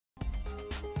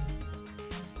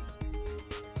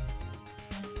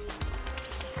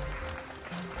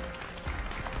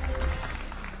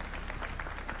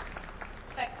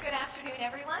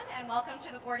welcome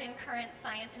to the Gordon Current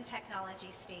Science and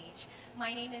Technology stage.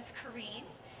 My name is Kareen,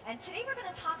 and today we're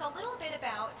going to talk a little bit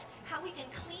about how we can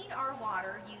clean our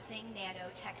water using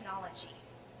nanotechnology.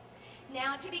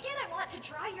 Now, to begin, I want to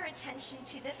draw your attention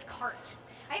to this cart.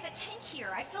 I have a tank here.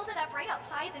 I filled it up right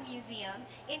outside the museum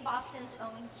in Boston's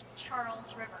own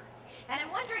Charles River. And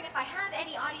I'm wondering if I have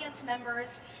any audience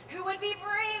members who would be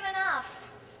brave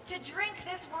enough to drink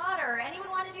this water.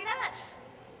 Anyone want to do that?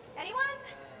 Anyone?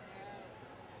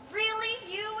 Really?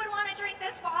 You would want to drink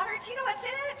this water? Do you know what's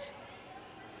in it?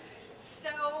 So,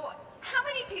 how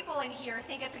many people in here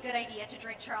think it's a good idea to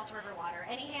drink Charles River water?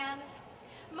 Any hands?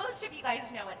 Most of you guys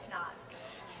know it's not.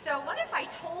 So what if I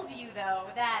told you, though,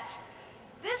 that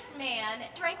this man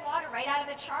drank water right out of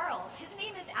the Charles? His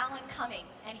name is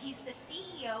Cummings, and he's the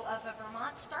CEO of a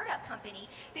Vermont startup company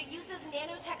that uses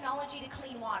nanotechnology to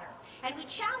clean water. And we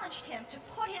challenged him to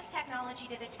put his technology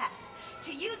to the test,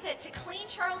 to use it to clean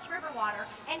Charles River water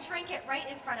and drink it right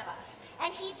in front of us.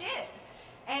 And he did.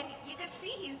 And you can see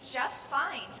he's just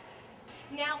fine.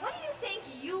 Now, what do you think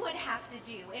you would have to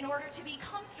do in order to be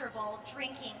comfortable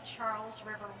drinking Charles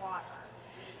River water?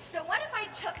 So what if I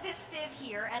took this sieve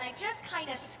here and I just kind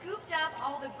of scooped up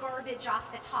all the garbage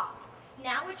off the top?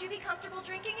 Now would you be comfortable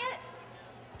drinking it?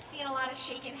 Seeing a lot of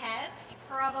shaking heads?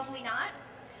 Probably not.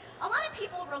 A lot of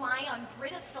people rely on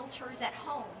Brita filters at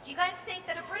home. Do you guys think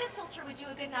that a Brita filter would do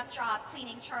a good enough job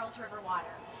cleaning Charles River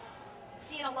water?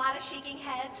 Seeing a lot of shaking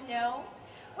heads? No.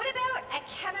 What about a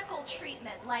chemical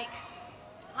treatment like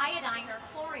iodine or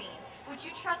chlorine? Would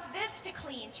you trust this to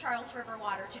clean Charles River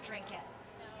water to drink it?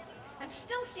 I'm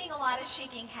still seeing a lot of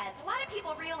shaking heads. A lot of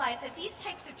people realize that these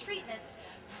types of treatments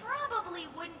probably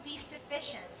wouldn't be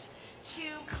sufficient to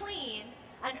clean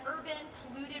an urban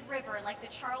polluted river like the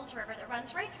Charles River that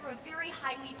runs right through a very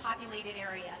highly populated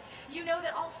area. You know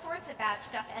that all sorts of bad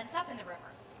stuff ends up in the river.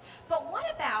 But what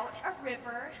about a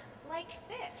river like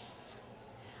this?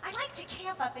 I like to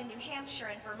camp up in New Hampshire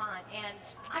and Vermont, and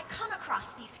I come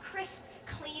across these crisp,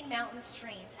 clean mountain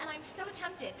streams, and I'm so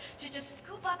tempted to just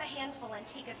scoop up a handful and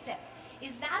take a sip.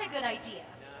 Is that a good idea?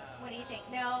 No. What do you think?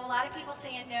 No? A lot of people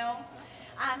saying no.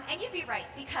 And you'd be right,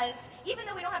 because even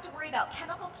though we don't have to worry about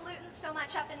chemical pollutants so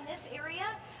much up in this area,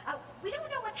 we don't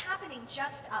know what's happening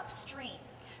just upstream.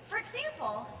 For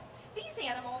example, these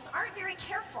animals aren't very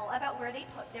careful about where they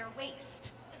put their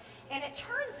waste. And it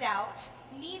turns out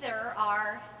neither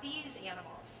are these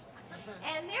animals.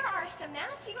 And there are some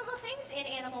nasty little things in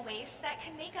animal waste that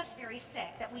can make us very sick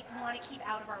that we want to keep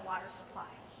out of our water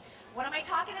supply. What am I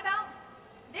talking about?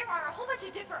 There are a whole bunch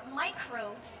of different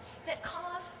microbes that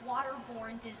cause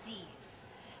waterborne disease.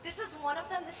 This is one of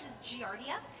them. This is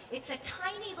Giardia. It's a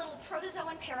tiny little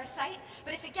protozoan parasite,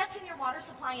 but if it gets in your water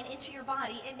supply and into your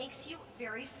body, it makes you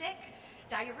very sick.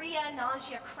 Diarrhea,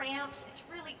 nausea, cramps. It's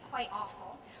really quite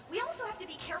awful. We also have to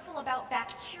be careful about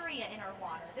bacteria in our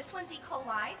water. This one's E.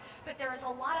 coli, but there's a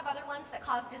lot of other ones that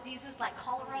cause diseases like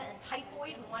cholera and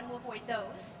typhoid. We want to avoid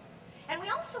those. And we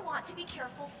also want to be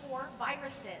careful for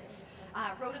viruses.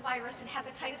 Rotavirus and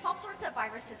hepatitis, all sorts of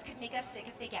viruses could make us sick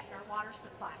if they get in our water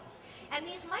supply. And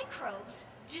these microbes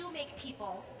do make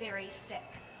people very sick.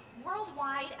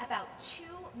 Worldwide, about 2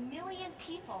 million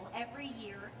people every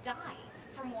year die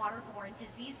from waterborne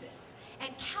diseases,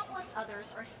 and countless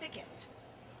others are sickened.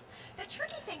 The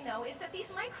tricky thing, though, is that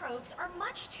these microbes are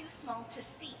much too small to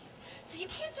see. So you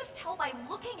can't just tell by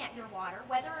looking at your water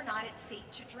whether or not it's safe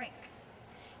to drink.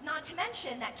 Not to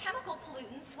mention that chemical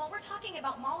pollutants, well, we're talking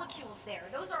about molecules there.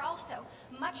 Those are also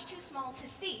much too small to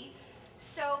see.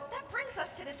 So that brings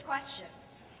us to this question.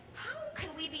 How can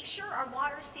we be sure our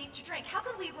water is safe to drink? How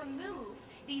can we remove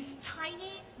these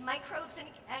tiny microbes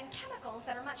and chemicals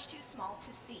that are much too small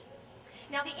to see?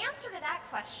 Now, the answer to that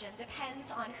question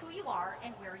depends on who you are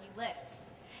and where you live.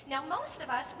 Now, most of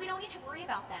us, we don't need to worry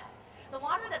about that. The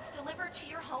water that's delivered to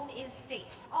your home is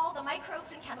safe. All the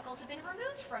microbes and chemicals have been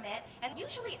removed from it, and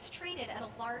usually it's treated at a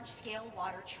large-scale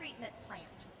water treatment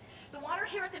plant. The water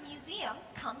here at the museum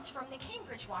comes from the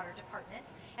Cambridge Water Department,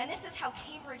 and this is how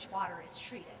Cambridge water is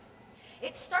treated.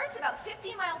 It starts about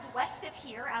 50 miles west of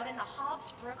here, out in the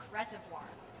Hobbs Brook Reservoir.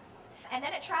 And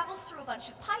then it travels through a bunch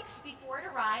of pipes before it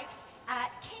arrives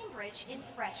at Cambridge in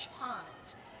Fresh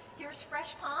Pond. Here's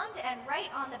Fresh Pond, and right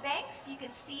on the banks you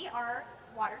can see our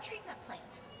water treatment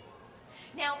plant.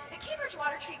 Now, the Cambridge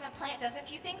water treatment plant does a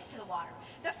few things to the water.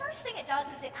 The first thing it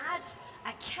does is it adds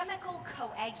a chemical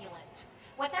coagulant.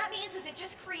 What that means is it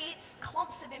just creates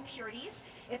clumps of impurities.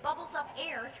 It bubbles up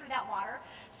air through that water,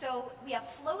 so we have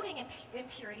floating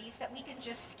impurities that we can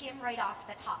just skim right off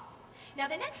the top. Now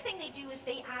the next thing they do is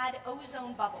they add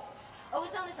ozone bubbles.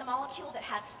 Ozone is a molecule that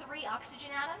has 3 oxygen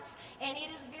atoms, and it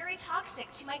is very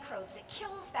toxic to microbes. It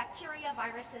kills bacteria,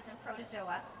 viruses, and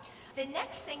protozoa. The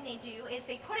next thing they do is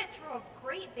they put it through a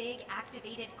great big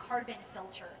activated carbon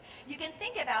filter. You can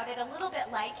think about it a little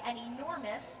bit like an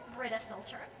enormous Brita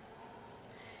filter.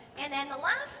 And then the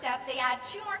last step, they add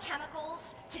 2 more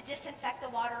chemicals to disinfect the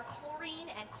water, chlorine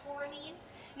and chloramine.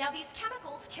 Now these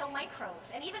chemicals kill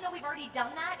microbes, and even though we've already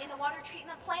done that in the water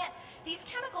treatment plant, these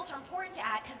chemicals are important to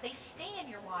add because they stay in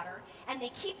your water and they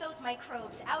keep those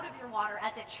microbes out of your water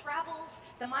as it travels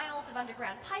the miles of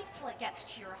underground pipe till it gets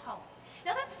to your home.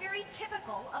 Now that's very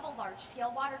typical of a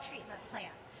large-scale water treatment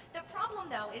plant. The problem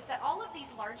though is that all of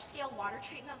these large-scale water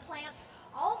treatment plants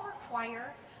all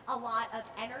require a lot of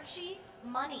energy,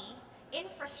 money,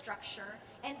 infrastructure,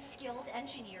 and skilled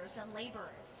engineers and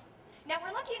laborers. Now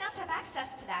we're lucky enough to have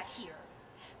access to that here,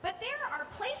 but there are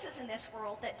places in this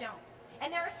world that don't.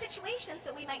 And there are situations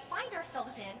that we might find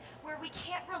ourselves in where we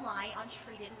can't rely on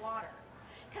treated water.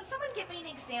 Can someone give me an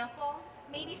example?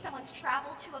 Maybe someone's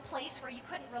traveled to a place where you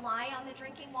couldn't rely on the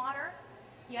drinking water.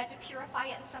 You had to purify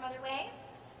it in some other way.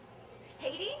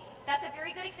 Haiti? That's a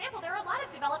very good example. There are a lot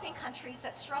of developing countries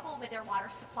that struggle with their water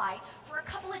supply for a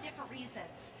couple of different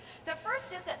reasons. The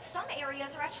first is that some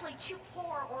areas are actually too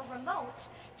poor or remote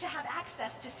to have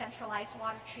access to centralized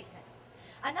water treatment.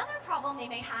 Another problem they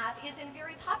may have is in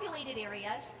very populated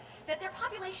areas that their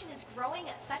population is growing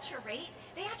at such a rate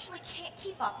they actually can't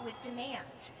keep up with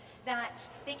demand, that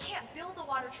they can't build the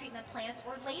water treatment plants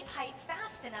or lay pipe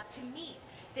fast enough to meet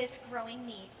this growing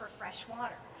need for fresh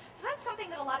water. So that's something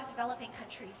that a lot of developing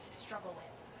countries struggle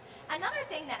with. Another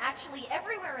thing that actually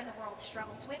everywhere in the world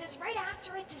struggles with is right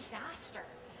after a disaster,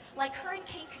 like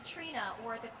Hurricane Katrina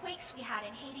or the quakes we had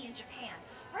in Haiti and Japan.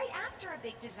 Right after a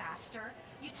big disaster,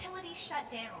 utilities shut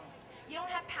down. You don't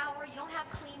have power, you don't have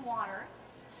clean water,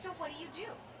 so what do?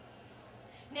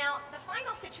 Now, the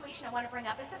final situation I want to bring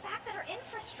up is the fact that our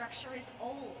infrastructure is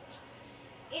old.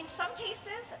 In some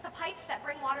cases, the pipes that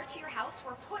bring water to your house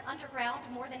were put underground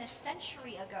more than a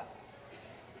century ago.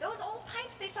 Those old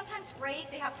pipes, they sometimes break,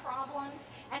 they have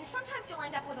problems, and sometimes you'll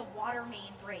end up with a water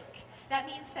main break. That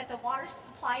means that the water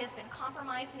supply has been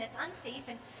compromised and it's unsafe.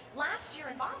 And last year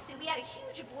in Boston, we had a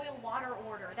huge boil water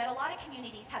order that a lot of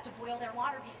communities had to boil their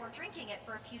water before drinking it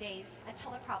for a few days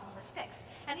until the problem was fixed.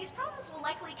 And these problems will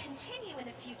likely continue in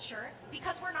the future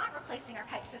because we're not replacing our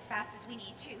pipes as fast as we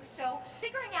need to. So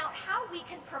figuring out how we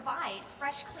can provide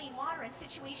fresh, clean water in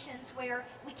situations where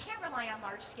we can't rely on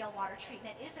large-scale water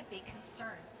treatment is a big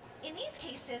concern. In these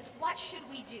cases, what should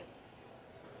we do?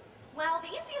 Well, the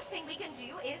easiest thing we can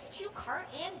do is to cart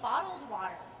in bottled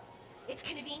water. It's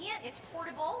convenient, it's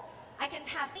portable. I can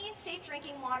have clean, safe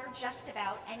drinking water just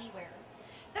about anywhere.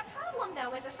 The problem,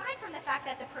 though, is aside from the fact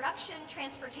that the production,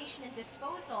 transportation, and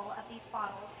disposal of these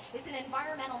bottles is an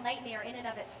environmental nightmare in and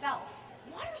of itself,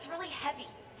 water's really heavy.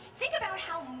 Think about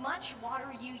how much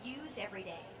water you use every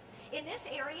day. In this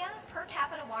area, per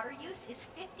capita water use is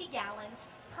 50 gallons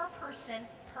per person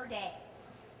per day.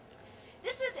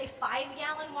 This is a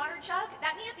 5-gallon water jug.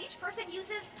 That means each person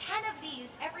uses 10 of these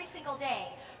every single day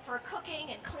for cooking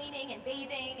and cleaning and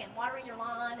bathing and watering your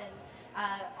lawn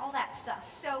and all that stuff.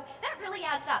 So that really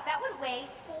adds up. That would weigh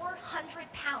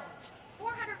 400 pounds.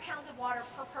 400 pounds of water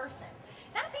per person.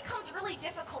 That becomes really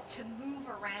difficult to move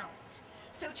around.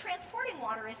 So transporting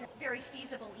water isn't very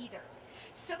feasible either.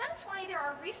 So that's why there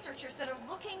are researchers that are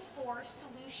looking for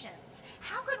solutions.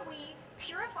 How can we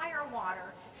purify our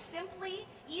water simply,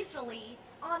 easily,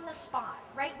 on the spot,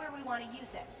 right where we want to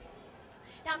use it?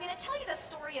 Now I'm going to tell you the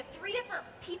story of 3 different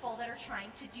people that are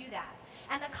trying to do that.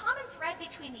 And the common thread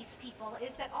between these people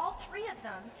is that all 3 of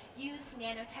them use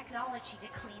nanotechnology to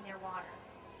clean their water.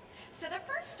 So the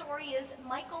first story is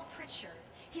Michael Pritchard.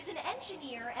 He's an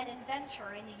engineer and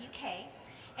inventor in the UK.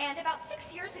 And about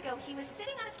 6 years ago, he was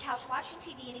sitting on his couch watching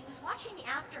TV, and he was watching the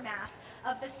aftermath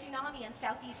of the tsunami in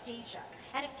Southeast Asia.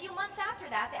 And a few months after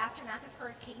that, the aftermath of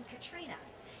Hurricane Katrina.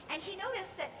 And he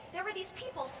noticed that there were these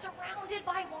people surrounded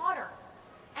by water,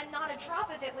 and not a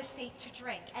drop of it was safe to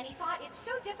drink. And he thought, it's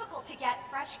so difficult to get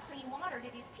fresh, clean water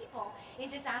to these people in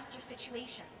disaster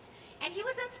situations. And he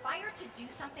was inspired to do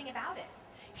something about it.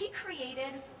 He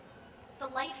created the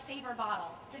Lifesaver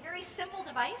Bottle. It's a very simple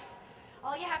device.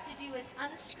 All you have to do is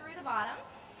unscrew the bottom,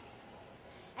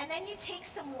 and then you take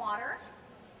some water,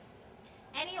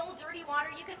 any old dirty water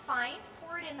you can find,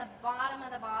 pour it in the bottom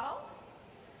of the bottle.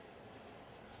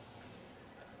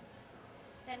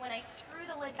 Then when I screw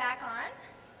the lid back on,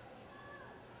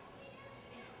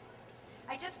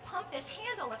 I just pump this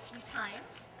handle a few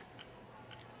times,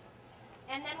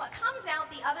 and then what comes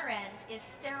out the other end is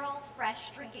sterile,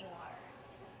 fresh drinking water.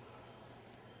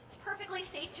 It's perfectly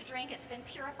safe to drink. It's been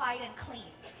purified and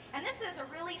cleaned. And this is a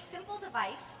really simple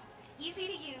device, easy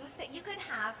to use, that you could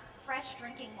have fresh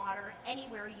drinking water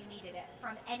anywhere you needed it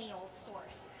from any old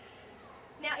source.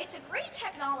 Now, it's a great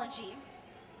technology,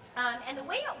 and the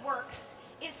way it works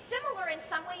is similar in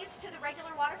some ways to the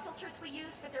regular water filters we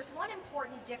use, but there's one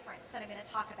important difference that I'm going to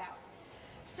talk about.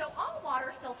 So all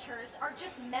water filters are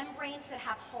just membranes that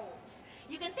have holes.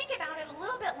 You can think about it a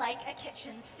little bit like a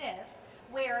kitchen sieve,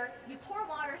 where you pour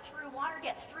water through, water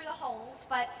gets through the holes,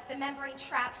 but the membrane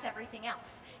traps everything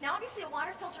else. Now obviously a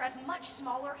water filter has much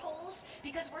smaller holes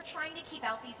because we're trying to keep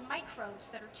out these microbes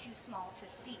that are too small to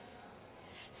see.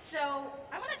 So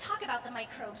I want to talk about the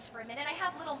microbes for a minute. I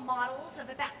have little models of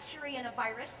a bacteria and a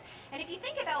virus, and if you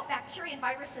think about bacteria and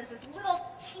viruses as little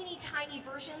teeny tiny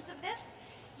versions of this,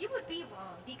 you would be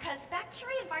wrong, because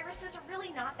bacteria and viruses are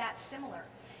really not that similar.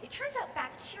 It turns out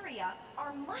bacteria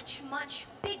are much, much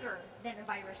bigger than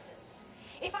viruses.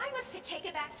 If I was to take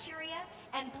a bacteria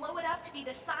and blow it up to be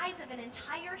the size of an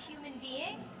entire human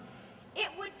being, it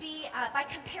would be, by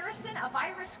comparison, a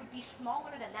virus would be smaller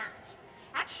than that.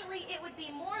 Actually, it would be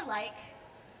more like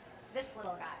this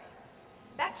little guy.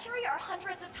 Bacteria are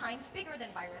hundreds of times bigger than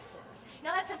viruses.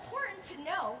 Now that's important to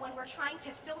know when we're trying to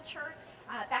filter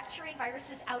bacteria and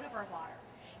viruses out of our water,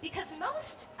 because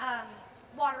most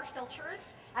water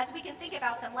filters, as we can think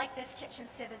about them, like this kitchen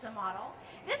sieve as a model,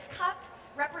 this cup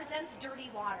represents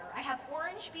dirty water. I have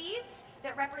orange beads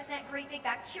that represent great big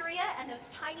bacteria, and those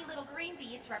tiny little green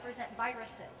beads represent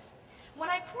viruses. When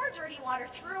I pour dirty water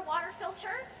through a water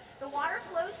filter, the water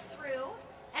flows through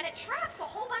and it traps a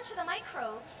whole bunch of the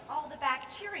microbes, all the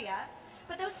bacteria,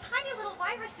 but those tiny little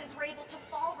viruses were able to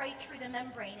fall right through the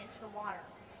membrane into the water.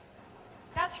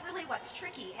 That's really what's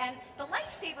tricky. And the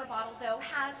Lifesaver bottle, though,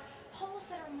 has holes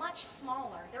that are much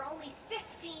smaller. They're only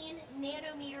 15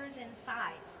 nanometers in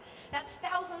size. That's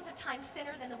thousands of times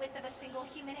thinner than the width of a single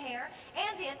human hair,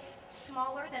 and it's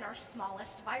smaller than our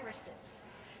smallest viruses.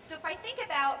 So if I think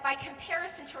about, by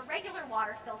comparison to a regular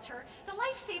water filter, the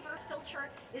Lifesaver filter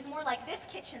is more like this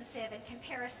kitchen sieve in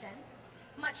comparison.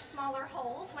 Much smaller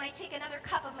holes. When I take another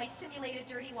cup of my simulated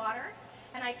dirty water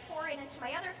and I pour it into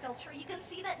my other filter, you can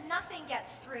see that nothing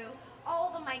gets through.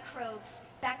 All the microbes,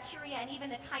 bacteria, and even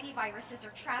the tiny viruses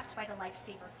are trapped by the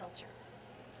Lifesaver filter.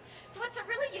 So it's a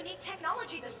really unique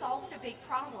technology that solves a big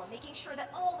problem, making sure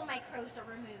that all the microbes are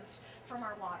removed from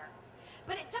our water.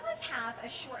 But it does have a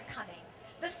shortcoming.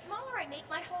 The smaller I make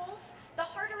my holes, the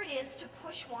harder it is to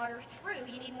push water through.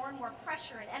 You need more and more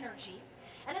pressure and energy.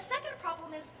 And the second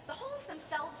problem is the holes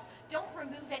themselves don't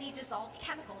remove any dissolved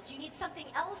chemicals. You need something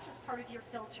else as part of your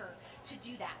filter to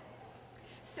do that.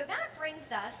 So that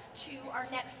brings us to our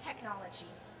next technology.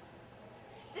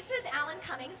 This is Alan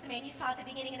Cummings, the man you saw at the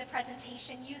beginning of the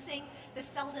presentation, using the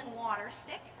Selden water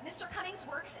stick. Mr. Cummings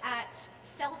works at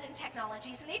Selden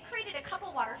Technologies, and they've created a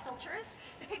couple water filters.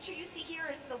 The picture you see here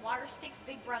is the water stick's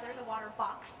big brother, the water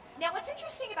box. Now what's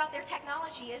interesting about their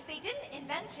technology is they didn't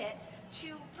invent it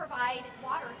to provide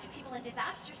water to people in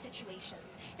disaster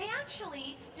situations. They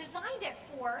actually designed it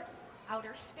for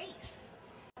outer space.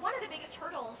 One of the biggest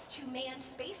hurdles to manned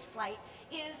space flight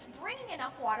is bringing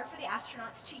enough water for the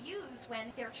astronauts to use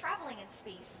when they're traveling in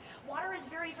space. Water is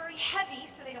very, very heavy,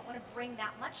 so they don't want to bring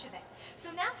that much of it.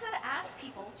 So NASA asked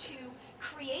people to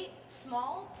create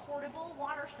small, portable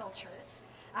water filters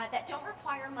that don't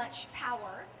require much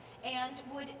power and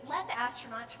would let the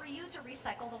astronauts reuse or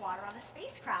recycle the water on the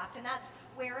spacecraft. And that's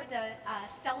where the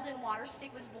Selden water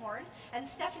stick was born. And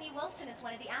Stephanie Wilson is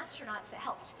one of the astronauts that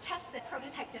helped test the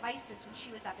prototype devices when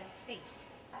she was up in space.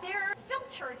 Their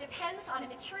filter depends on a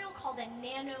material called a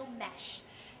nano mesh.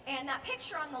 And that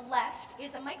picture on the left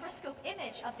is a microscope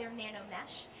image of their nano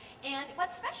mesh. And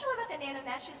what's special about the nano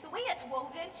mesh is the way it's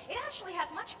woven, it actually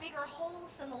has much bigger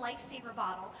holes than the Lifesaver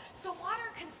bottle, so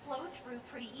water can flow through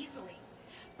pretty easily.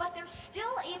 But they're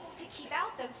still able to keep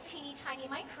out those teeny tiny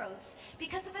microbes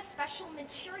because of a special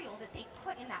material that they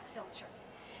put in that filter.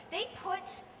 They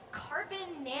put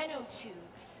carbon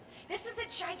nanotubes. This is a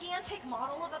gigantic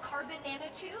model of a carbon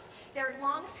nanotube. They're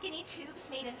long, skinny tubes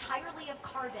made entirely of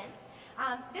carbon.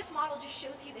 This model just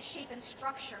shows you the shape and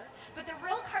structure, but the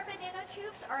real carbon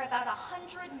nanotubes are about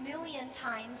 100 million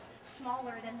times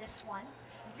smaller than this one.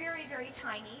 Very, very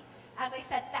tiny. As I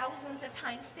said, thousands of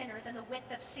times thinner than the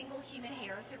width of single human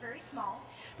hairs. They're very small.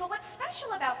 But what's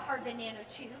special about carbon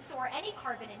nanotubes, or any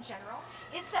carbon in general,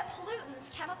 is that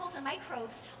pollutants, chemicals, and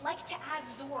microbes like to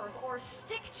adsorb or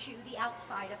stick to the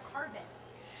outside of carbon.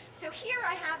 So here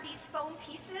I have these foam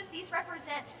pieces. These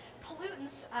represent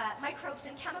pollutants, microbes,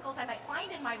 and chemicals I might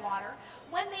find in my water.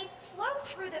 When they flow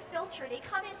through the filter, they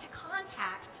come into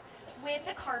contact with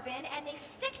the carbon and they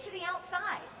stick to the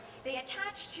outside. They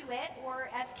attach to it, or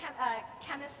as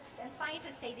chemists and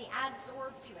scientists say, they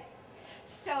adsorb to it.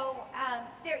 So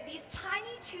these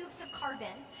tiny tubes of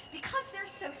carbon, because they're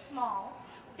so small,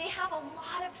 they have a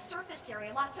lot of surface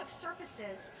area, lots of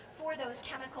surfaces for those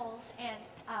chemicals and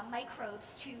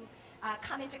microbes to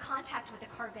come into contact with the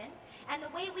carbon. And the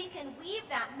way we can weave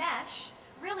that mesh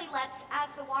really lets,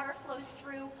 as the water flows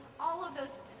through, all of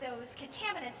those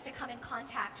contaminants to come in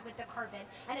contact with the carbon.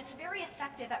 And it's very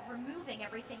effective at removing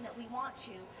everything that we want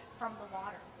to from the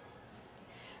water.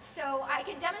 So I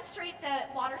can demonstrate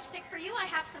the water stick for you. I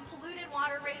have some polluted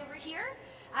water right over here.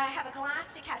 I have a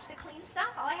glass to catch the clean stuff.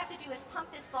 All I have to do is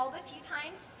pump this bulb a few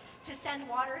times to send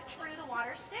water through the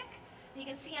water stick. You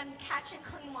can see I'm catching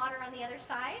clean water on the other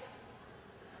side.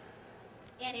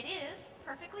 And it is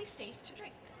perfectly safe to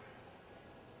drink.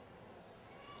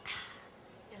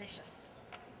 Delicious.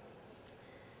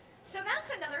 So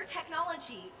that's another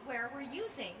technology where we're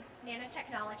using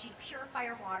nanotechnology to purify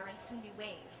our water in some new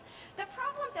ways. The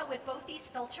problem though with both these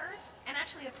filters, and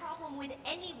actually the problem with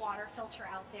any water filter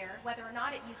out there, whether or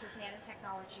not it uses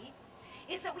nanotechnology,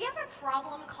 is that we have a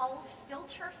problem called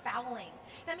filter fouling.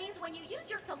 That means when you use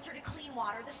your filter to clean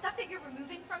water, the stuff that you're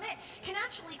removing from it can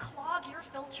actually clog your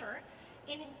filter.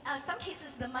 In some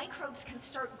cases, the microbes can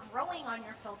start growing on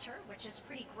your filter, which is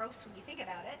pretty gross when you think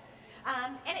about it.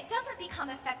 And it doesn't become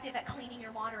effective at cleaning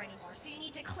your water anymore. So you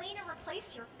need to clean or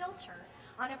replace your filter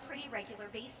on a pretty regular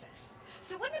basis.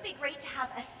 So wouldn't it be great to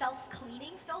have a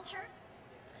self-cleaning filter?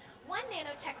 One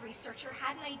nanotech researcher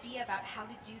had an idea about how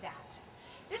to do that.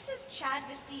 This is Chad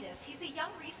Vasitas. He's a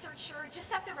young researcher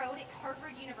just up the road at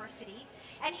Harvard University,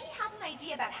 and he had an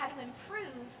idea about how to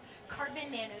improve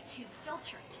carbon nanotube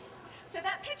filters. So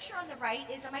that picture on the right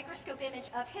is a microscope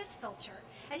image of his filter,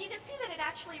 and you can see that it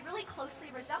actually really closely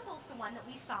resembles the one that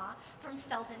we saw from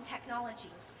Selden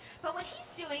Technologies. But what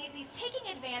he's doing is he's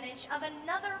taking advantage of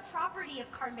another property of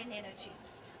carbon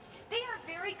nanotubes. They are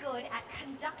very good at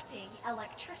conducting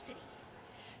electricity.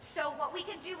 So what we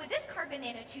can do with this carbon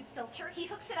nanotube filter, he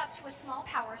hooks it up to a small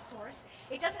power source.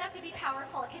 It doesn't have to be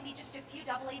powerful, it can be just a few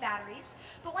AA batteries.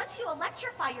 But once you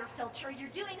electrify your filter, you're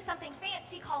doing something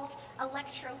fancy called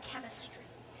electrochemistry.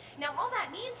 Now all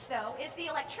that means though is the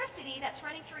electricity that's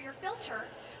running through your filter,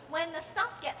 when the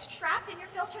stuff gets trapped in your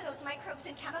filter, those microbes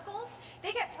and chemicals,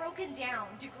 they get broken down,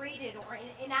 degraded, or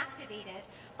inactivated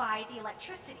by the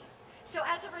electricity. So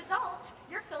as a result,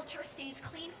 your filter stays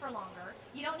clean for longer.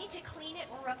 You don't need to clean it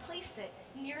or replace it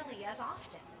nearly as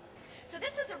often. So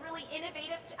this is a really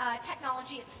innovative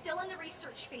technology. It's still in the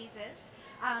research phases,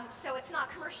 so it's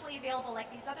not commercially available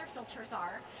like these other filters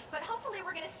are. But hopefully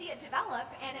we're going to see it develop,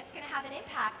 and it's going to have an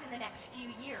impact in the next few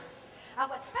years.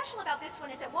 What's special about this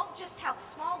one is it won't just help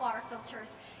small water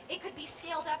filters. It could be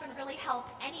scaled up and really help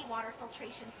any water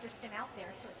filtration system out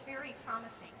there, so it's very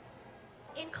promising.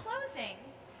 In closing,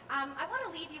 I want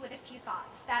to leave you with a few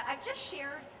thoughts that I've just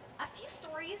shared a few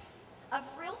stories of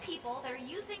real people that are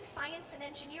using science and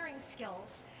engineering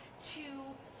skills to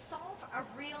solve a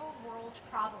real world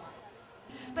problem.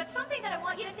 But something that I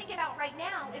want you to think about right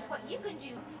now is what you can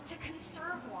do to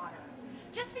conserve water.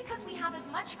 Just because we have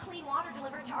as much clean water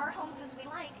delivered to our homes as we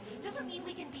like doesn't mean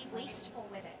we can be wasteful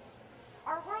with it.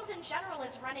 Our world in general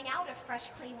is running out of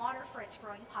fresh, clean water for its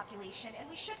growing population, and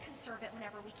we should conserve it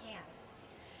whenever we can.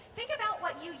 Think about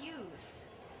what you use.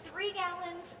 3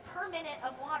 gallons per minute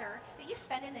of water that you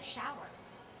spend in the shower.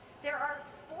 There are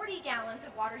 40 gallons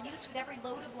of water used with every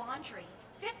load of laundry,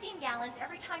 15 gallons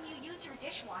every time you use your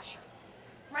dishwasher.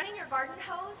 Running your garden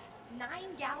hose, 9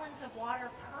 gallons of water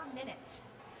per minute.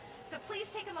 So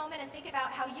please take a moment and think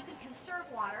about how you can conserve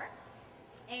water.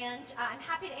 And I'm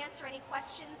happy to answer any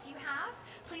questions you have.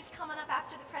 Please come on up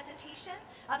after the presentation.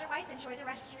 Otherwise, enjoy the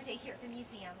rest of your day here at the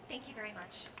museum. Thank you very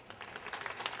much.